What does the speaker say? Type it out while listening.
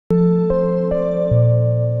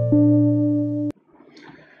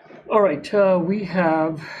All right, we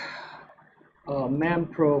have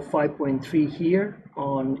MAMP Pro 5.3 here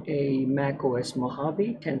on a Mac OS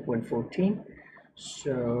Mojave 10.14.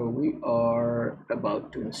 So we are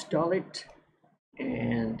about to install it,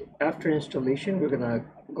 and after installation we're gonna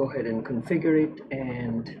go ahead and configure it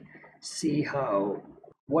and see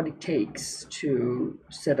what it takes to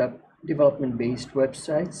set up development-based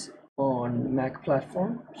websites on Mac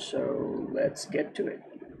platform. So let's get to it.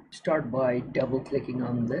 Start by double-clicking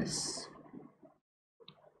on this.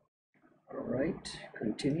 All right,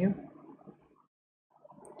 continue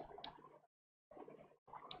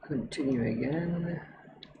again,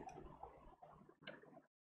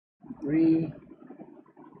 reinstall.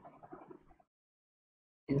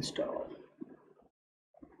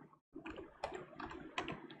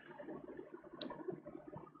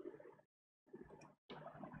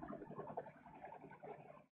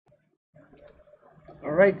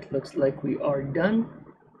 All right, looks like we are done.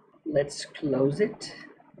 Let's close it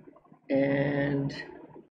and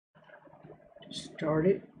start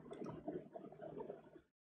it.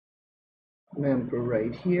 MAMP Pro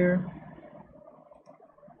right here.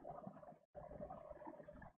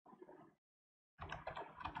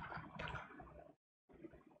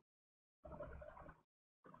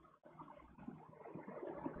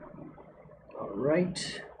 All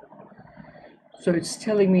right, so it's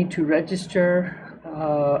telling me to register.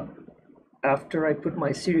 After I put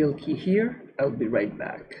my serial key here, I'll be right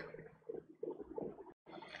back.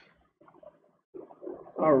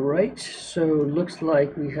 All right, so looks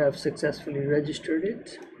like we have successfully registered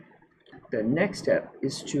it. The next step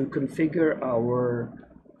is to configure our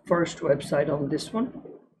first website on this one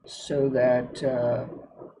so that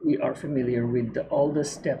we are familiar with all the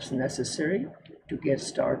steps necessary to get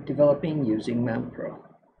started developing using MAMP Pro.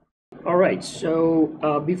 All right,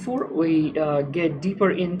 so before we get deeper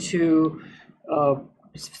into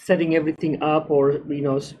setting everything up, or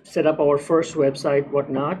set up our first website,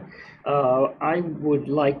 whatnot, I would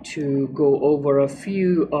like to go over a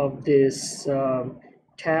few of these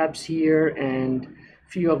tabs here and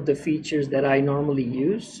few of the features that I normally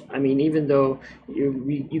use. I mean, even though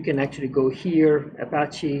you can actually go here,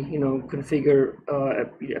 Apache, configure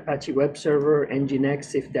Apache web server,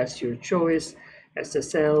 Nginx if that's your choice,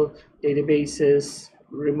 SSL, databases,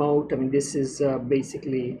 remote. I mean, this is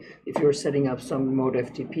basically if you're setting up some remote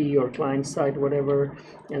FTP or client side, whatever.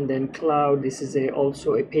 And then cloud, this is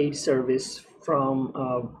also a paid service from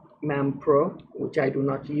MAMP Pro, which I do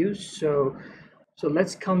not use. So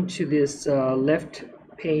let's come to this left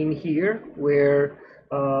pane here, where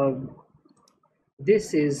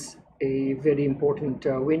this is a very important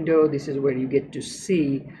window. This is where you get to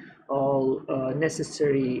see all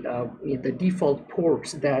necessary the default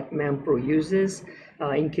ports that MAMP Pro uses.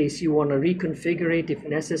 In case you want to reconfigure it if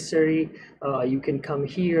necessary, you can come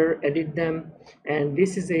here, edit them. And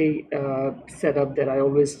this is a setup that I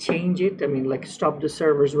always change it. I mean, like stop the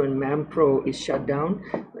servers when MAMP Pro is shut down.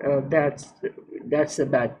 That's a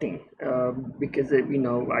bad thing, because I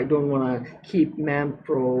don't want to keep MAMP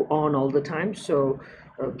Pro on all the time. So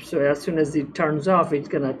as soon as it turns off, it's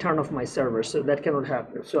gonna turn off my server, so that cannot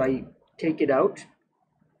happen. So I take it out,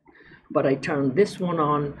 but I turn this one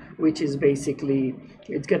on, which is basically,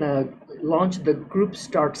 it's gonna launch the group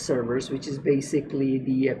start servers, which is basically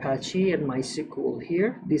the Apache and MySQL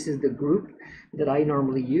here. This is the group that I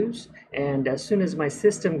normally use, and as soon as my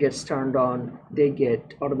system gets turned on, they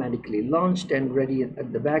get automatically launched and ready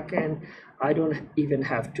at the back end. I don't even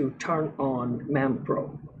have to turn on MAMP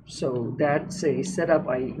Pro. So that's a setup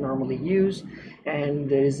I normally use. And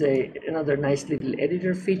there's another nice little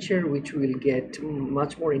editor feature which we'll get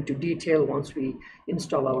much more into detail once we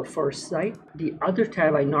install our first site. The other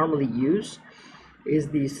tab I normally use is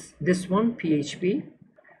this one, PHP.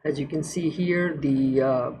 As you can see here,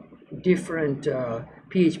 the different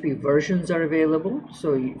PHP versions are available.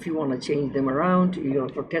 So if you want to change them around,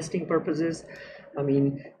 for testing purposes, I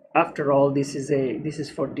mean, after all, this is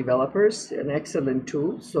for developers, an excellent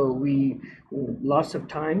tool. So lots of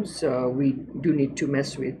times we do need to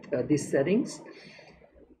mess with these settings.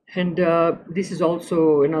 And this is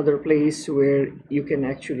also another place where you can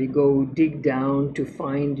actually go dig down to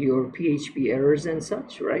find your PHP errors and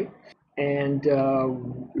such, right? And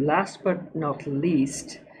last but not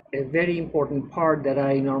least, a very important part that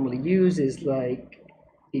I normally use is like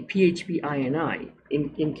the PHP INI,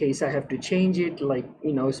 in case I have to change it, like,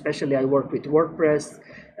 especially I work with WordPress,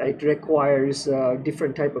 it requires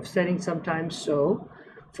different type of settings sometimes. So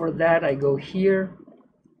for that, I go here,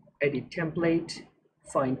 edit template,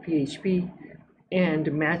 find PHP, and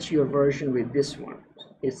match your version with this one.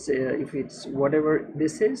 It's if it's whatever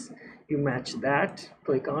this is, you match that,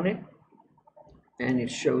 click on it, and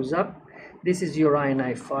it shows up. This is your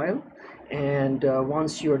INI file, and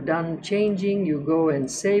once you're done changing, you go and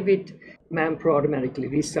save it. MAMP Pro automatically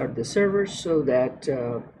restart the server so that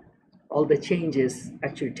all the changes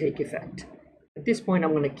actually take effect. At this point,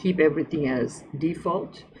 I'm going to keep everything as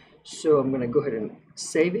default, so I'm going to go ahead and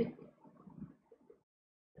save it.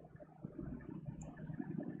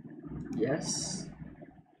 Yes.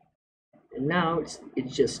 And now it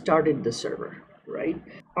just started the server, right?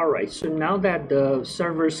 All right, so now that the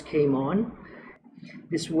servers came on,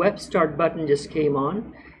 this web start button just came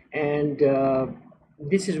on, and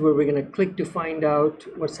this is where we're going to click to find out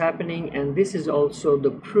what's happening. And this is also the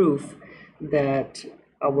proof that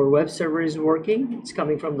our web server is working. It's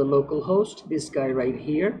coming from the local host, this guy right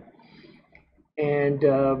here. And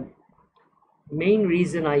main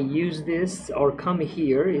reason I use this or come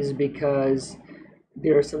here is because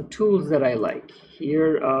there are some tools that I like.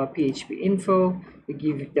 Here, PHP info,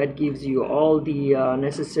 that gives you all the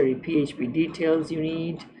necessary PHP details you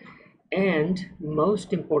need. And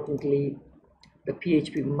most importantly, the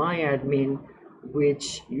PHP MyAdmin,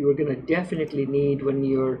 which you're going to definitely need when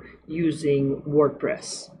you're using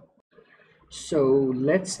WordPress. So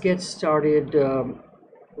let's get started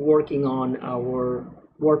working on our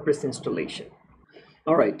WordPress installation.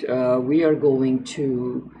 All right, we are going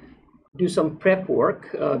to do some prep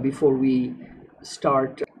work before we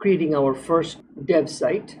start creating our first dev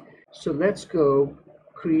site. So let's go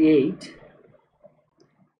create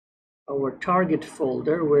our target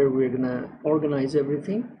folder where we're gonna organize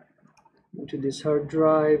everything into this hard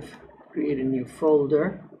drive, create a new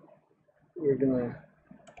folder. We're gonna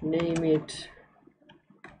name it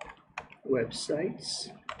websites,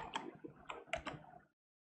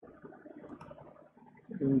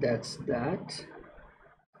 and that's that.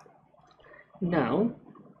 Now,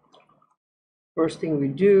 first thing we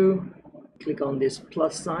do, click on this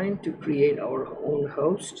plus sign to create our own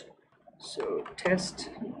host. So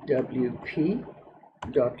test wp.local.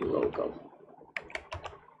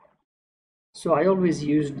 So I always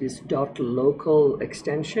use this .local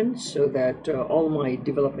extension so that all my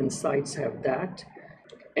development sites have that.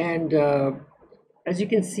 And as you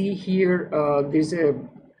can see here, there's a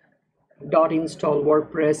 .install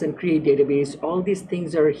WordPress and create database. All these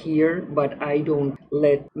things are here, but I don't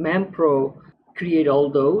let MAMP Pro create all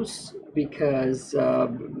those because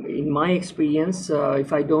in my experience,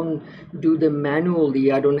 if I don't do them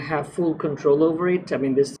manually, I don't have full control over it. I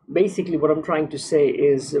mean, this basically what I'm trying to say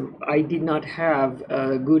is I did not have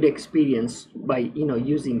a good experience by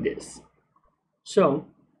using this. So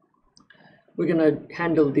we're gonna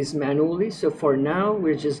handle this manually. So for now,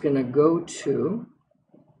 we're just gonna go to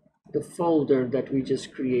the folder that we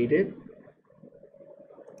just created,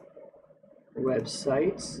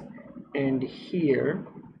 websites, and here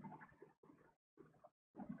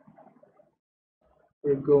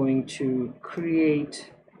we're going to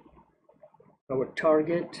create our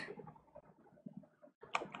target,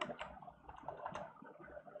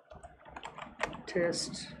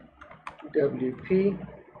 test WP,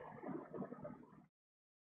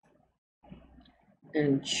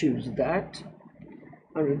 and choose that.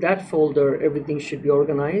 Under that folder, everything should be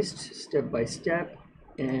organized step by step.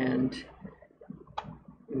 And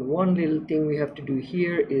one little thing we have to do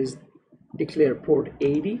here is declare port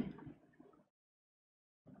 80.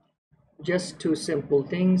 Just two simple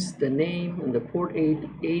things, the name and the port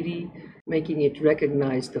 80, making it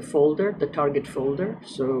recognize the folder, the target folder.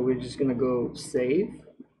 So we're just gonna go save.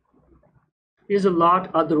 There's a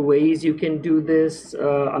lot other ways you can do this.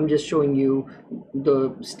 I'm just showing you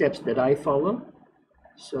the steps that I follow.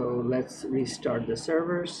 So let's restart the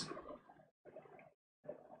servers.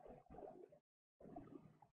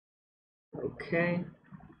 Okay.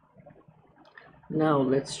 Now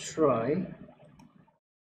let's try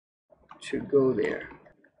to go there.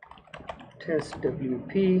 Test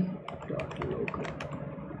wp.local.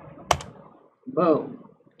 Boom.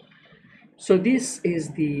 So this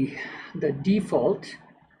is the default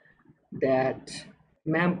that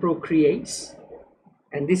MAMP Pro creates.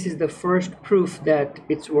 And this is the first proof that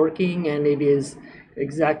it's working and it is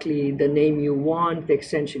exactly the name you want, the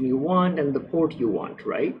extension you want, and the port you want,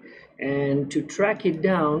 right? And to track it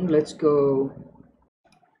down, let's go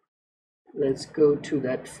to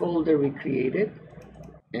that folder we created.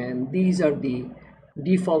 And these are the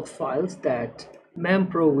default files that MAMP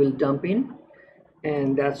Pro will dump in.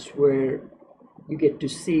 And that's where you get to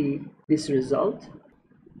see this result.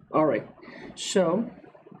 All right, so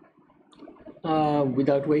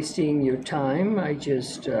without wasting your time, I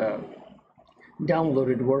just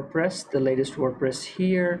downloaded WordPress, the latest WordPress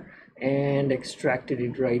here, and extracted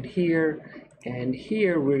it right here. And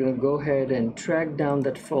here we're going to go ahead and track down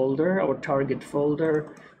that folder, our target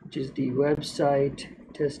folder, which is the website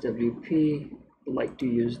test WP. I like to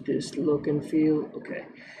use this look and feel. Okay,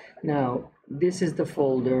 now this is the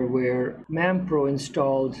folder where MAMP Pro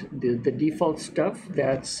installed the default stuff.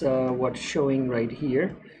 That's what's showing right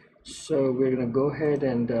here. So we're going to go ahead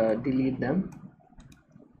and delete them.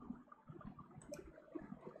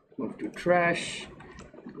 Move to trash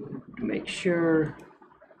to make sure.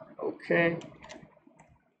 Okay,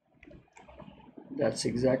 that's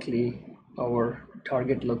exactly our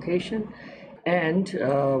target location, and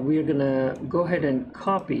we're gonna go ahead and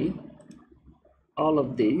copy all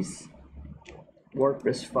of these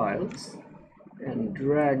WordPress files and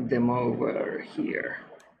drag them over here.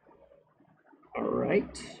 All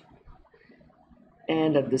right,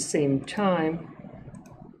 and at the same time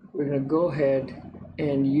we're gonna go ahead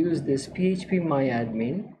and use this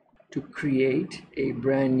phpMyAdmin to create a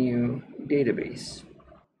brand new database.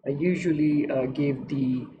 I usually give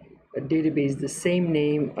the database the same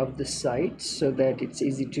name of the site so that it's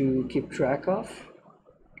easy to keep track of.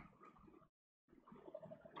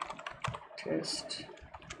 Test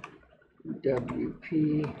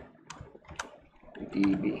WP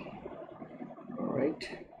DB. All right,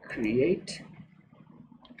 create.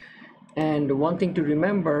 And one thing to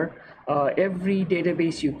remember, every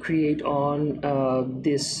database you create on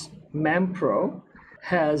this MAMP Pro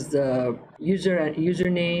has the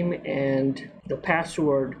username and the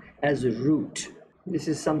password as a root. This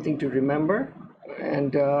is something to remember,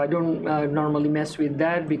 and I don't normally mess with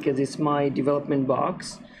that because it's my development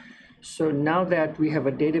box. So now that we have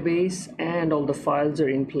a database and all the files are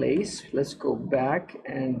in place, let's go back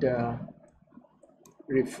and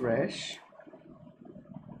refresh.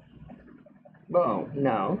 Boom,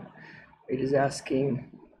 now it is asking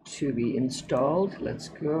to be installed. Let's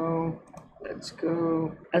go.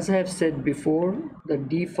 As I have said before, the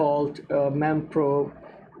default MAMP Pro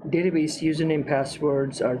database username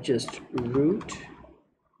passwords are just root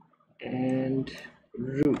and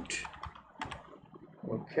root.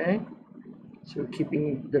 Okay, so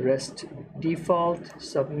keeping the rest default.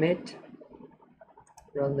 Submit,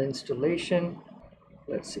 run the installation.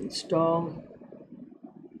 Let's install.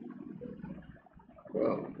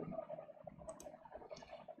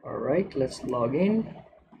 All right, let's log in.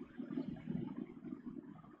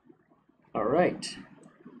 All right,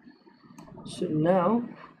 so now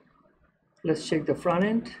let's check the front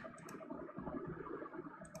end,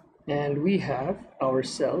 and we have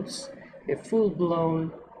ourselves a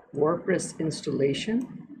full-blown WordPress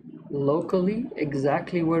installation locally,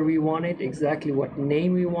 exactly where we want it, exactly what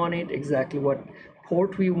name we want it, exactly what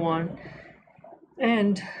port we want.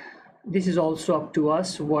 And this is also up to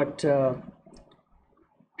us what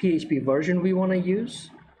PHP version we want to use,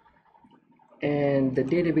 and the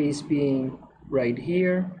database being right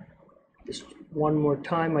here. Just one more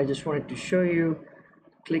time, I just wanted to show you.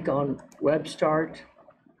 Click on Web Start,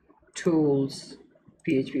 Tools,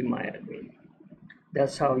 phpMyAdmin.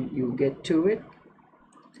 That's how you get to it.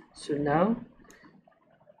 So now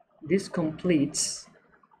this completes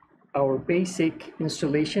our basic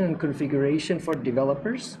installation and configuration for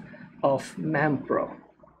developers of MAMP Pro.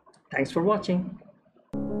 Thanks for watching.